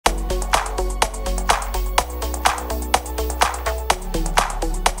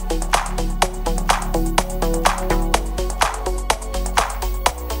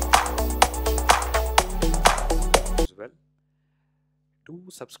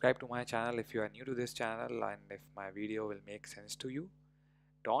subscribe to my channel if you are new to this channel, and if my video will make sense to you,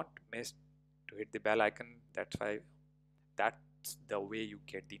 don't miss to hit the bell icon. That's the way you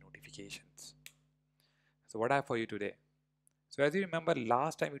get the notifications. So what I have for you today? So as you remember,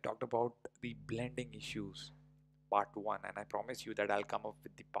 last time we talked about the blending issues, part 1, and I promised you that I'll come up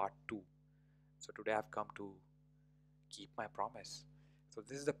with the part 2. So today I've come to keep my promise. So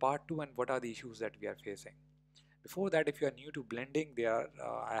this is the part 2, and what are the issues that we are facing. Before that, if you are new to blending,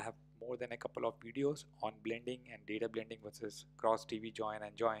 I have more than a couple of videos on blending and data blending versus cross TV join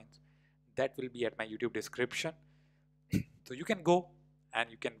and joins. That will be at my YouTube description. So you can go and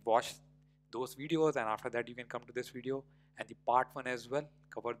you can watch those videos, and after that you can come to this video and the part 1 as well,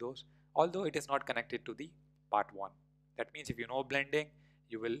 cover those, although it is not connected to the part 1. That means if you know blending,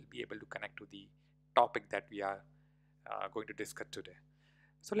 you will be able to connect to the topic that we are going to discuss today.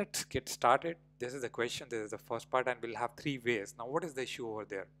 So let's get started. This is the question, this is the first part, and we'll have 3 ways. Now what is the issue over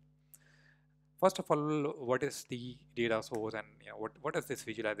there? First of all, what is the data source, and what is this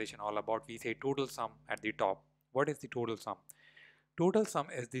visualization all about? We say total sum at the top. What is the total sum? Total sum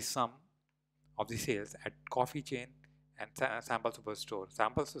is the sum of the sales at coffee chain and sample superstore.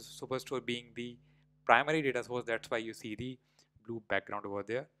 Sample superstore being the primary data source, that's why you see the blue background over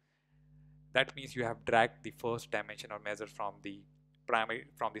there. That means you have dragged the first dimension or measure from the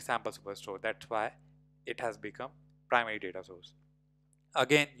sample superstore. That's why it has become primary data source.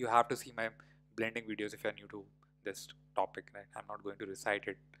 Again, you have to see my blending videos if you are new to this topic, right? I'm not going to recite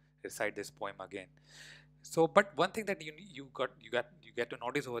this poem again. So, but one thing that you get to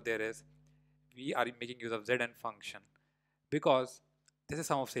notice over there is we are making use of Zn function, because this is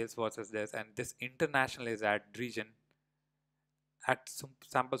sum of sales versus this, and this international is at region at some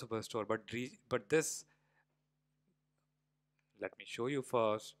sample superstore, but this, let me show you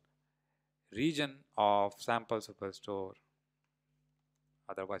first, region of sample superstore.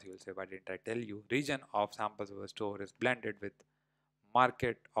 Otherwise you will say, why didn't I tell you? Region of sample superstore is blended with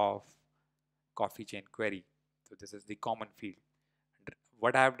market of coffee chain query. So this is the common field.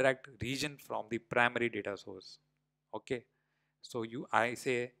 What I have dragged? Region from the primary data source. Okay, so I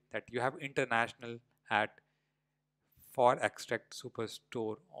say that you have international at for extract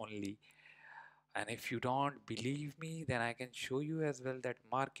superstore only. And if you don't believe me, then I can show you as well that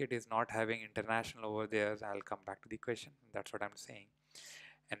market is not having international over there. I'll come back to the question. That's what I'm saying.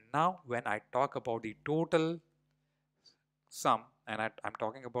 And now when I talk about the total sum, and I'm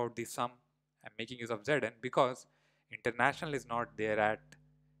talking about the sum, I'm making use of Zn because international is not there at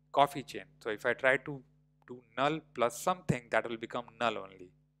coffee chain. So if I try to do null plus something, that will become null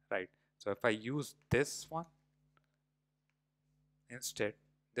only, right? So if I use this one instead,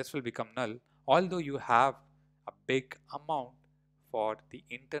 this will become null, although you have a big amount for the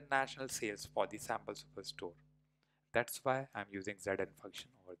international sales for the sample superstore. That's why I'm using Zn function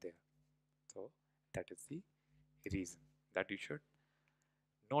over there. So that is the reason that you should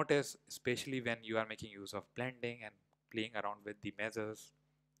notice, especially when you are making use of blending and playing around with the measures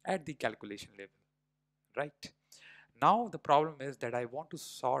at the calculation level, right? Now the problem is that I want to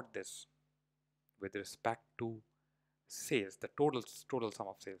sort this with respect to sales, the total sum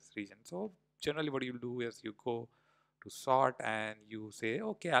of sales region. So generally what you'll do is you go to sort and you say,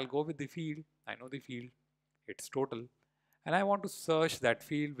 okay, I'll go with the field. I know the field, it's total, and I want to search that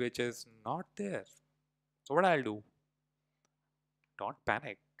field which is not there. So what I'll do, don't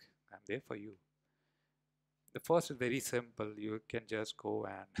panic, I'm there for you. The first is very simple. You can just go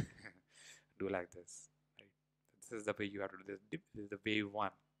and do like this, right? This is the way you have to do this. This is the way 1.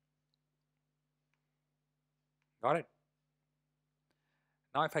 Got it?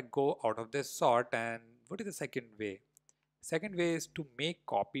 Now if I go out of this sort, and what is the second way? Second way is to make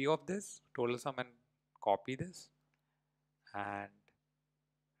copy of this total sum and copy this and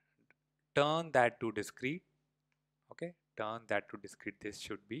turn that to discrete. Okay, turn that to discrete. This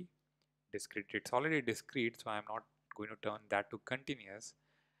should be discrete. It's already discrete, so I'm not going to turn that to continuous,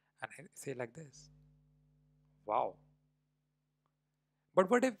 and I say like this. Wow. But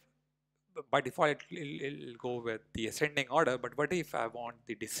what if by default it'll go with the ascending order, but what if I want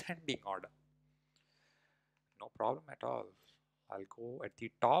the descending order? No problem at all. I'll go at the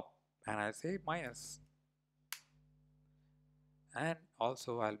top and I'll say minus, and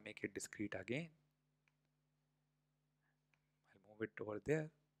also I'll make it discrete again. I'll move it over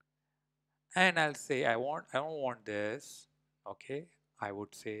there, and I'll say I don't want this. Okay, I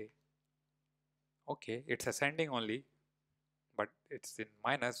would say, okay, it's ascending only, but it's in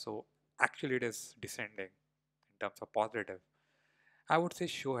minus, so actually it is descending in terms of positive. I would say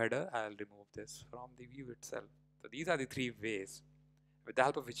show header. I'll remove this from the view itself. So these are the 3 ways with the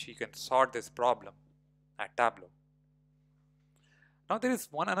help of which you can sort this problem at Tableau. Now there is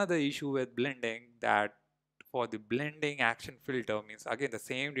one another issue with blending, that for the blending action filter means again the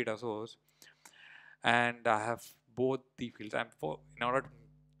same data source, and I have both the fields. In order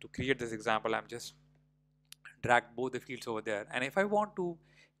to create this example, I'm just drag both the fields over there. And if I want to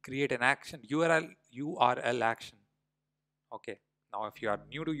create an action, URL action. Okay. Now, if you are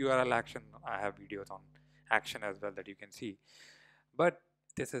new to URL action, I have videos on action as well that you can see. But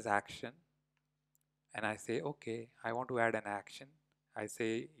this is action. And I say, okay, I want to add an action. I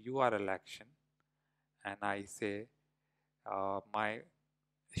say URL action. And I say my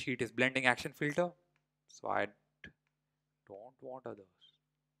sheet is blending action filter. So I don't want others.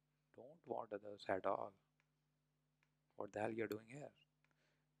 Don't want others at all. What the hell you're doing here?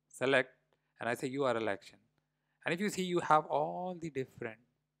 Select, and I say URL action. And if you see, you have all the different,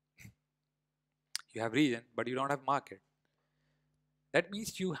 you have region, but you don't have market. That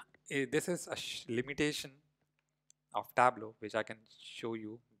means this is a limitation of Tableau, which I can show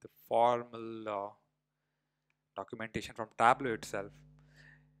you the formal documentation from Tableau itself,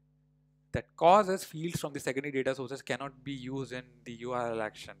 that causes fields from the secondary data sources cannot be used in the URL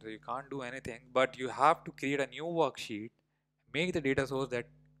action. So you can't do anything, but you have to create a new worksheet, make the data source that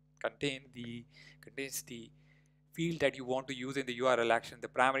contains the field that you want to use in the URL action, the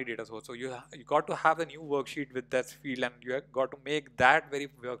primary data source. So you got to have the new worksheet with that field, and you have got to make that very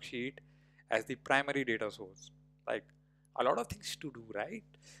worksheet as the primary data source. Like a lot of things to do, right?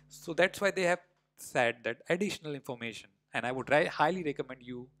 So that's why they have said that additional information, and I would highly recommend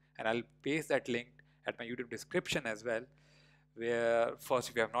you, and I'll paste that link at my YouTube description as well, where first,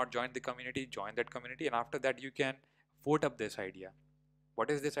 if you have not joined the community, join that community, and after that you can vote up this idea.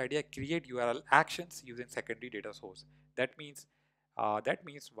 What is this idea? Create URL actions using secondary data source. That means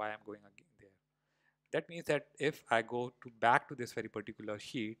why I'm going again there. That means that if I go back to this very particular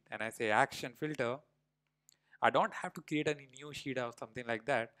sheet and I say action filter, I don't have to create any new sheet or something like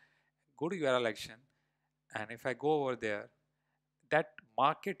that. Go to URL action, and if I go over there, that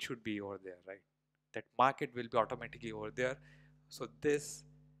market should be over there, right? That market will be automatically over there. So this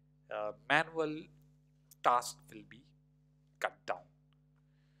manual task will be cut down.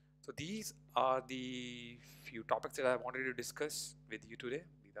 So these are the few topics that I wanted to discuss with you today.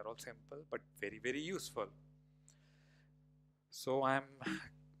 These are all simple but very, very useful. So I'm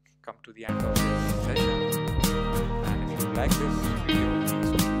come to the end of this session. And if you like this video, please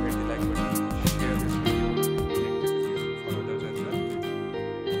hit the like button, share this video, link this is useful for others as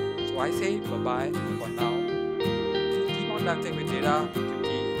well. So I say bye-bye for now. Keep on dancing with data,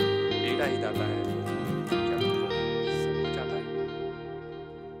 क्योंकि data ही दाता है.